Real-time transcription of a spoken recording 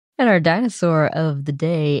And our dinosaur of the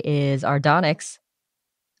day is Aardonyx,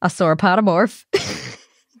 a sauropodomorph.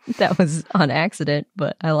 That was on accident,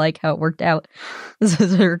 but I like how it worked out. This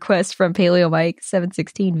was a request from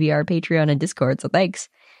PaleoMike716 via our Patreon and Discord, so thanks.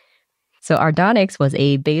 So Aardonyx was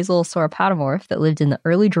a basal sauropodomorph that lived in the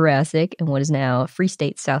early Jurassic in what is now Free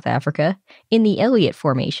State, South Africa, in the Elliot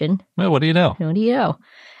Formation. Well, what do you know? What do you know?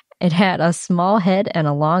 It had a small head and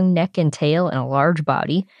a long neck and tail and a large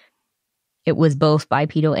body. It was both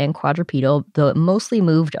bipedal and quadrupedal, though it mostly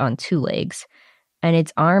moved on two legs. And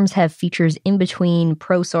its arms have features in between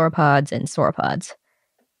prosauropods and sauropods.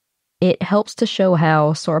 It helps to show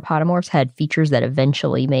how sauropodomorphs had features that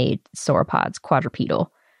eventually made sauropods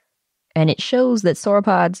quadrupedal. And it shows that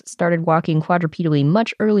sauropods started walking quadrupedally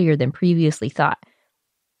much earlier than previously thought.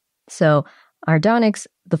 So, Aardonyx,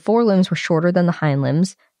 the forelimbs were shorter than the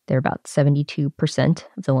hindlimbs. They're about 72%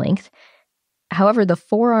 of the length. However, the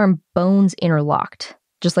forearm bones interlocked,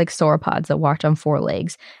 just like sauropods that walked on four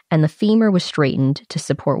legs, and the femur was straightened to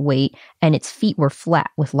support weight, and its feet were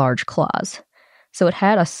flat with large claws. So it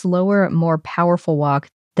had a slower, more powerful walk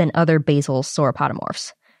than other basal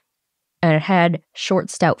sauropodomorphs. And it had short,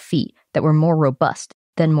 stout feet that were more robust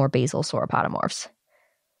than more basal sauropodomorphs.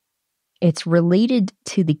 It's related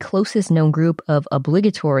to the closest known group of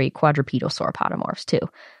obligatory quadrupedal sauropodomorphs, too.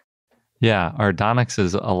 Yeah, Aardonyx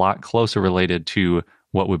is a lot closer related to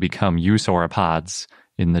what would become eusauropods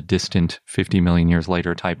in the distant 50 million years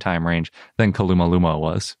later type time range than Kaluma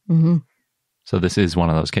was. Mm-hmm. So this is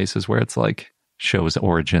one of those cases where it's like shows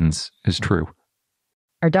origins is true.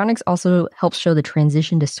 Aardonyx also helps show the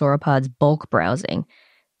transition to sauropods' bulk browsing.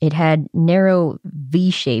 It had narrow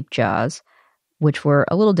V-shaped jaws, which were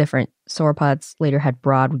a little different. Sauropods later had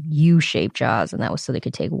broad U-shaped jaws, and that was so they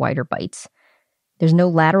could take wider bites. There's no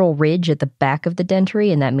lateral ridge at the back of the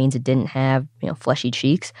dentary, and that means it didn't have, fleshy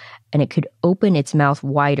cheeks, and it could open its mouth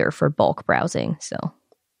wider for bulk browsing, so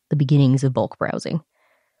the beginnings of bulk browsing.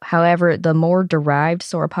 However, the more derived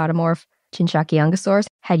sauropodomorph, Chinchakiangosaurus,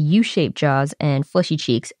 had U-shaped jaws and fleshy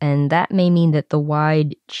cheeks, and that may mean that the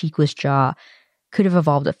wide, cheekless jaw could have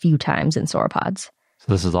evolved a few times in sauropods. So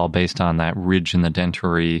this is all based on that ridge in the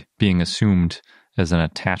dentary being assumed as an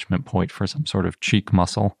attachment point for some sort of cheek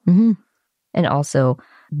muscle. Mm-hmm. And also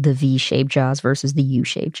the V-shaped jaws versus the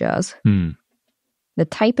U-shaped jaws. The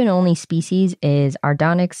type and only species is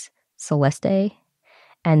Aardonyx celeste,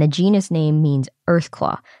 and the genus name means earth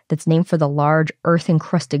claw. That's named for the large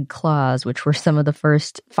earth-encrusted claws, which were some of the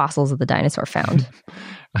first fossils of the dinosaur found.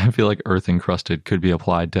 I feel like earth-encrusted could be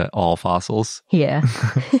applied to all fossils. Yeah.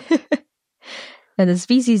 And the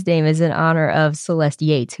species name is in honor of Celeste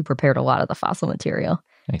Yates, who prepared a lot of the fossil material.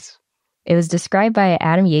 Nice. It was described by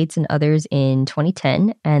Adam Yates and others in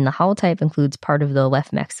 2010, and the holotype includes part of the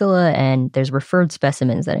left maxilla, and there's referred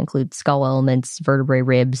specimens that include skull elements, vertebrae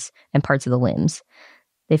ribs, and parts of the limbs.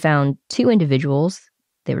 They found 2 individuals.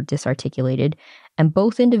 They were disarticulated, and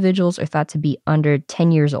both individuals are thought to be under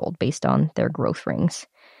 10 years old based on their growth rings.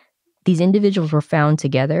 These individuals were found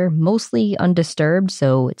together, mostly undisturbed,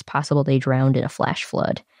 so it's possible they drowned in a flash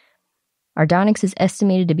flood. Aardonyx is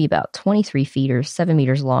estimated to be about 23 feet or 7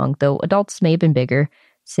 meters long, though adults may have been bigger,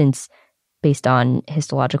 since, based on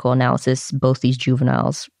histological analysis, both these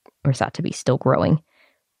juveniles were thought to be still growing.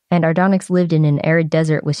 And Aardonyx lived in an arid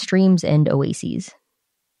desert with streams and oases.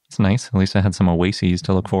 It's nice. At least I had some oases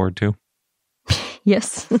to look forward to.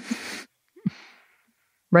 Yes.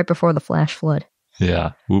 Right before the flash flood.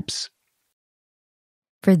 Yeah. Oops.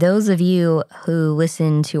 For those of you who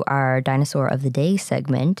listen to our Dinosaur of the Day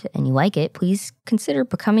segment and you like it, please consider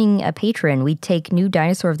becoming a patron. We take new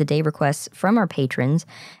Dinosaur of the Day requests from our patrons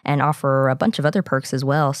and offer a bunch of other perks as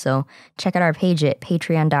well. So check out our page at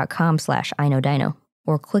patreon.com/iknowdino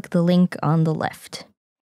or click the link on the left.